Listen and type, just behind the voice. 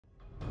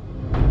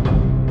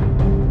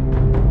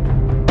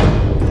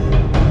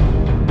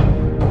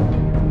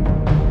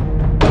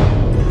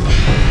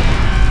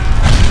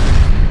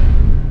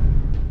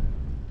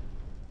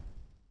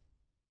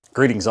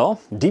Greetings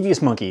all, Devious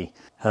Monkey.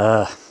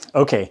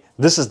 Okay,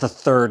 this is the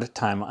third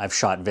time I've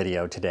shot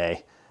video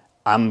today.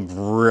 I'm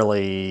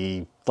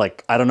really,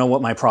 I don't know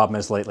what my problem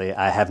is lately.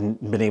 I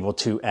haven't been able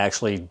to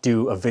actually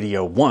do a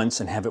video once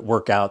and have it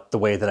work out the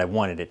way that I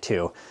wanted it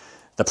to.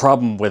 The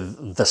problem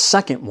with the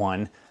second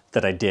one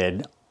that I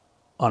did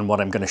on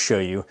what I'm going to show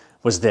you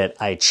was that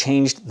I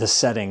changed the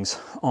settings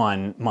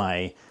on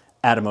my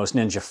Atomos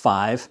Ninja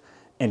 5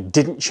 and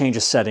didn't change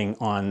a setting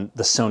on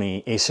the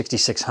Sony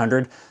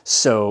a6600,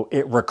 so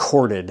it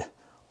recorded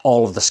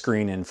all of the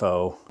screen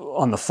info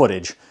on the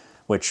footage,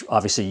 which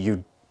obviously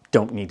you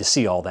don't need to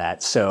see all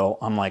that. So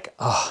I'm like,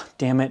 oh,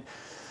 damn it.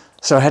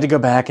 So I had to go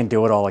back and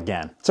do it all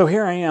again. So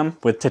here I am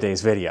with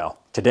today's video.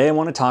 Today I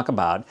want to talk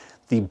about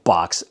the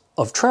box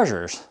of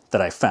treasures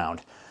that I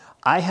found.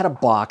 I had a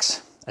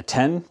box, a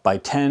 10 by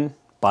 10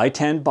 by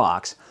 10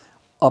 box,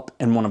 up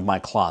in one of my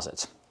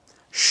closets,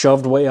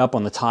 shoved way up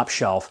on the top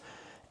shelf,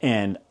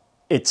 and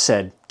it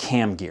said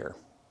cam gear.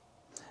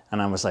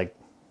 And I was like,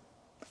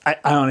 I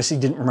honestly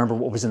didn't remember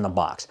what was in the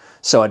box.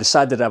 So I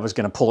decided that I was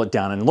going to pull it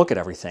down and look at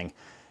everything.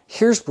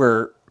 Here's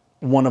where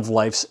one of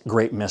life's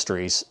great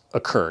mysteries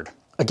occurred.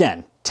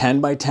 Again,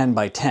 10 by 10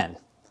 by 10.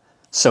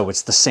 So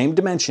it's the same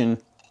dimension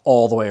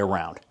all the way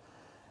around.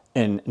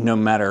 And no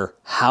matter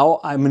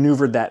how I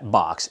maneuvered that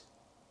box,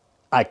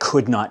 I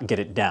could not get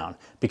it down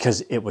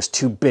because it was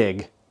too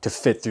big to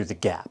fit through the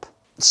gap.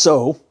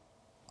 So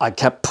I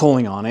kept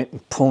pulling on it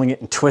and pulling it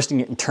and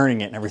twisting it and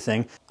turning it and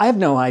everything. I have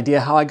no idea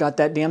how I got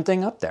that damn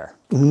thing up there.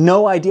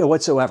 No idea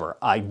whatsoever.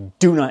 I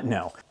do not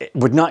know. It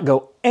would not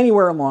go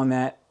anywhere along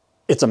that.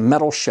 It's a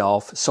metal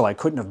shelf, so I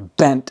couldn't have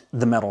bent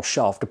the metal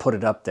shelf to put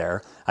it up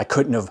there. I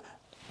couldn't have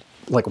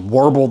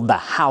warbled the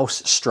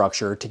house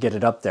structure to get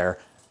it up there.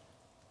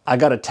 I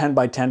got a 10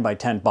 by 10 by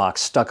 10 box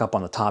stuck up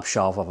on the top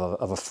shelf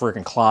of a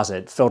freaking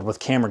closet filled with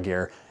camera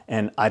gear,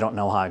 and I don't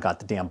know how I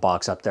got the damn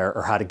box up there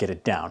or how to get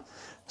it down.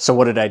 So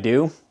what did I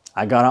do?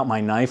 I got out my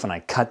knife and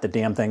I cut the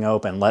damn thing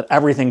open, let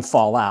everything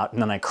fall out,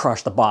 and then I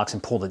crushed the box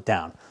and pulled it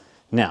down.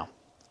 Now,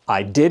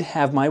 I did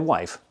have my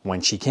wife,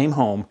 when she came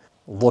home,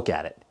 look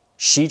at it.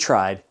 She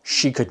tried,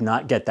 she could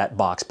not get that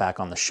box back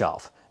on the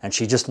shelf. And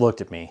she just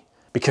looked at me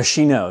because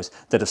she knows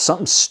that if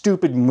something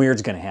stupid and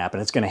weird's gonna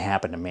happen, it's gonna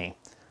happen to me.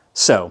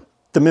 So,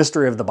 the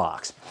mystery of the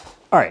box.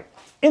 All right,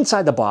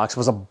 inside the box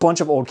was a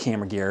bunch of old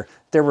camera gear.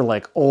 There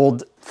were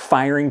old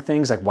firing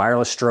things, like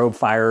wireless strobe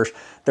firers.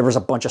 There was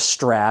a bunch of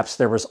straps.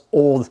 There was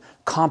old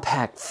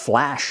compact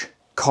flash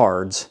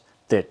cards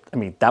that,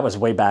 that was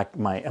way back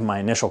in my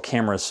initial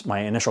cameras,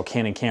 my initial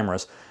Canon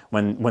cameras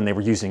when they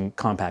were using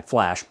compact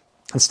flash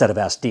instead of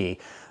SD.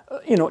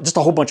 Just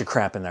a whole bunch of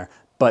crap in there.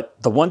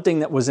 But the one thing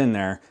that was in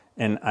there,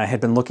 and I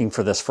had been looking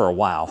for this for a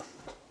while,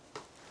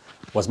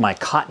 was my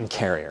cotton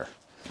carrier.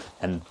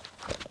 And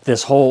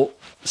this whole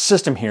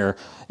system here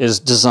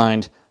is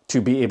designed to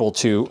be able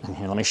to,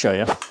 here, let me show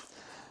you.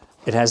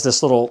 It has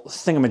this little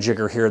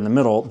thingamajigger here in the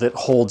middle that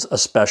holds a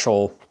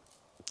special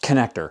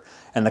connector.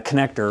 And the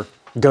connector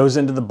goes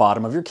into the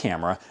bottom of your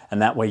camera,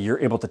 and that way you're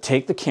able to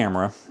take the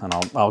camera, and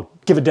I'll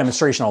give a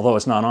demonstration although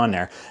it's not on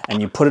there,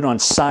 and you put it on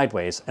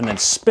sideways and then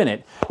spin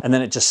it, and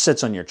then it just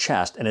sits on your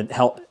chest, and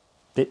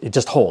it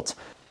just holds.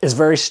 It's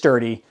very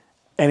sturdy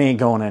and ain't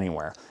going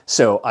anywhere.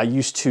 So I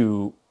used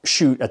to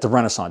shoot at the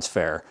Renaissance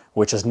Fair,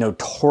 which is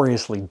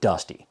notoriously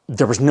dusty.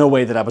 There was no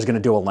way that I was going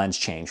to do a lens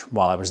change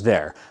while I was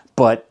there,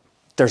 but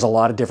there's a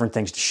lot of different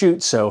things to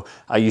shoot, so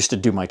I used to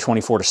do my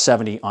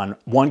 24-70 on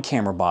one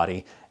camera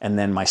body and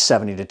then my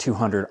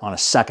 70-200 on a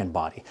second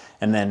body.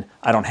 And then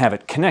I don't have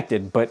it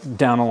connected, but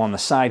down along the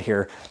side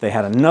here, they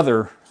had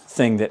another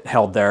thing that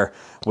held there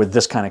with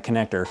this kind of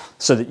connector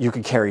so that you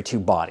could carry two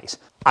bodies.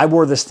 I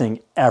wore this thing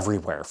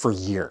everywhere for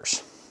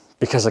years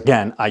because,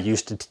 again, I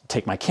used to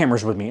take my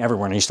cameras with me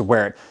everywhere and I used to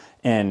wear it,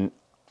 and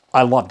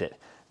I loved it.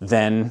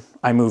 Then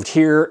I moved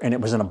here and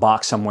it was in a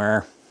box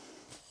somewhere,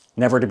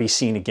 never to be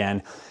seen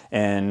again.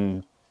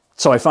 And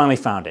so I finally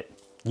found it.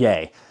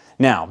 Yay.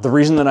 Now, the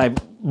reason that I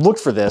looked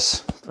for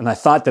this, and I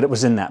thought that it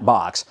was in that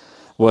box,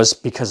 was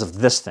because of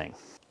this thing.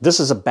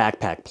 This is a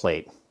backpack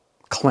plate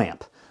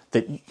clamp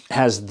that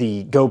has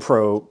the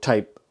GoPro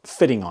type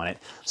fitting on it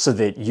so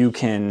that you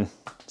can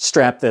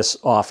strap this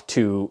off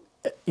to,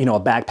 a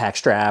backpack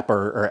strap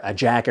or a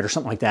jacket or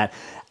something like that.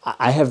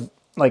 I have,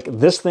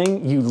 this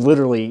thing, you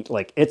literally,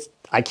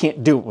 I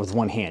can't do it with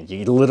one hand.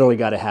 You literally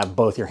got to have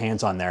both your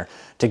hands on there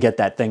to get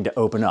that thing to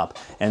open up.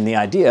 And the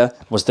idea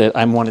was that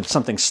I wanted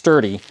something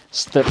sturdy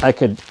so that I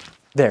could,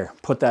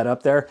 put that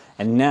up there.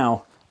 And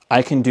now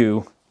I can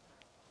do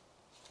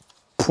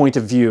point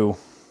of view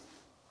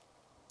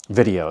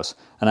videos.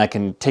 And I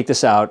can take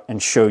this out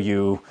and show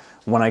you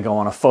when I go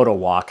on a photo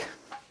walk,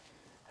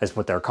 is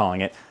what they're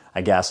calling it,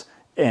 I guess,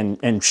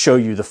 and show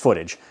you the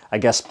footage. I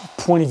guess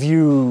point of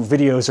view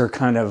videos are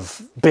kind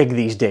of big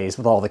these days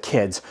with all the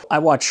kids. I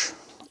watch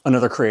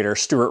another creator,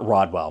 Stuart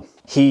Rodwell.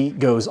 He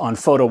goes on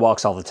photo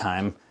walks all the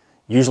time,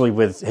 usually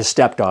with his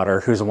stepdaughter,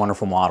 who's a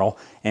wonderful model,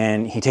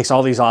 and he takes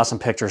all these awesome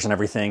pictures and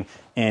everything,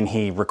 and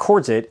he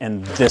records it,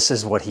 and this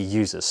is what he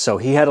uses. So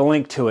he had a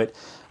link to it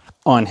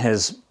on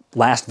his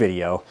last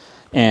video,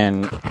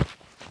 And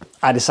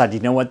I decided, you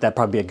know what, that'd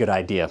probably be a good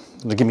idea.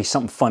 It'll give me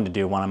something fun to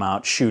do when I'm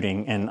out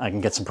shooting and I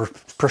can get some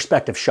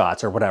perspective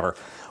shots or whatever.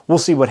 We'll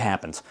see what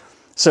happens.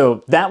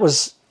 So that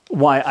was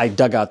why I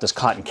dug out this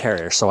cotton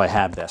carrier, so I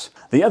have this.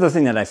 The other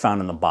thing that I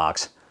found in the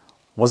box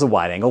was a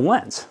wide-angle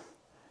lens.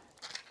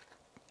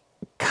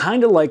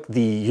 Kind of like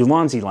the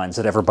Ulanzi lens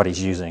that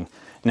everybody's using.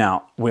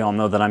 Now, we all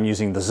know that I'm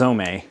using the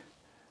Zome,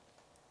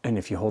 and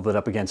if you hold it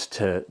up next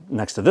to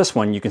this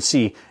one, you can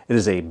see it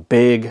is a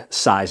big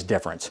size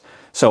difference.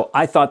 So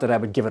I thought that I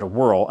would give it a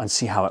whirl and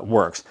see how it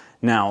works.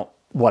 Now,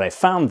 what I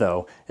found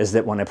though, is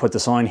that when I put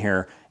this on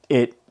here,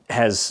 it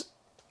has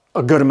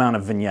a good amount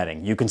of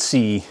vignetting. You can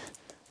see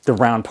the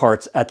round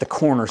parts at the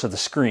corners of the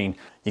screen.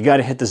 You got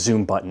to hit the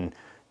zoom button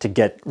to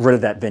get rid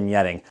of that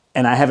vignetting.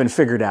 And I haven't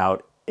figured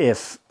out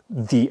if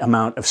the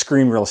amount of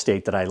screen real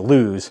estate that I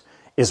lose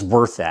is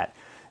worth that.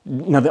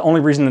 Now, the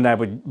only reason that I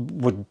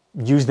would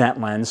use that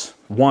lens,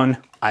 one,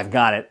 I've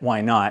got it,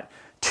 why not?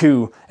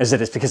 Two, is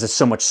that it's because it's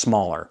so much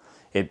smaller.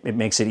 It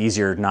makes it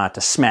easier not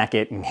to smack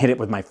it and hit it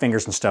with my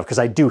fingers and stuff, because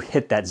I do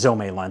hit that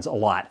Zome lens a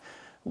lot,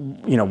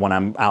 you know, when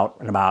I'm out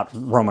and about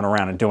roaming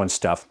around and doing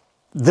stuff.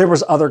 There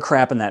was other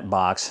crap in that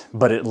box,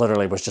 but it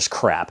literally was just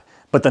crap.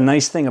 But the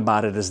nice thing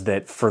about it is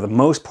that for the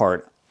most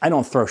part, I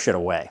don't throw shit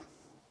away,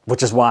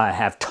 which is why I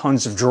have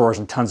tons of drawers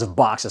and tons of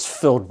boxes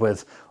filled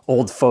with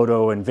old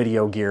photo and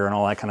video gear and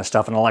all that kind of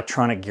stuff and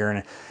electronic gear.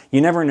 And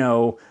you never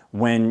know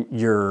when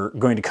you're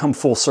going to come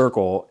full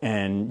circle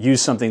and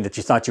use something that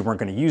you thought you weren't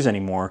going to use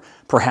anymore,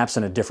 perhaps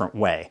in a different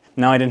way.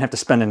 Now, I didn't have to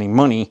spend any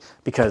money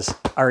because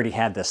I already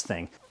had this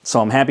thing. So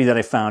I'm happy that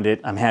I found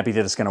it. I'm happy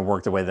that it's going to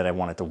work the way that I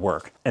want it to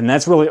work. And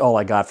that's really all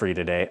I got for you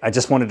today. I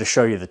just wanted to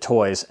show you the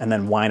toys and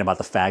then whine about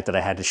the fact that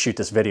I had to shoot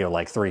this video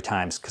like 3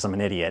 times because I'm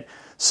an idiot.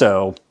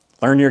 So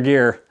learn your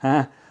gear,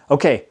 huh?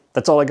 Okay,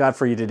 that's all I got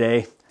for you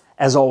today.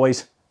 As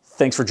always,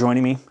 thanks for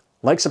joining me.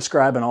 Like,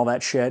 subscribe, and all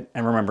that shit.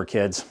 And remember,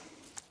 kids,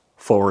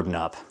 forward and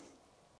up.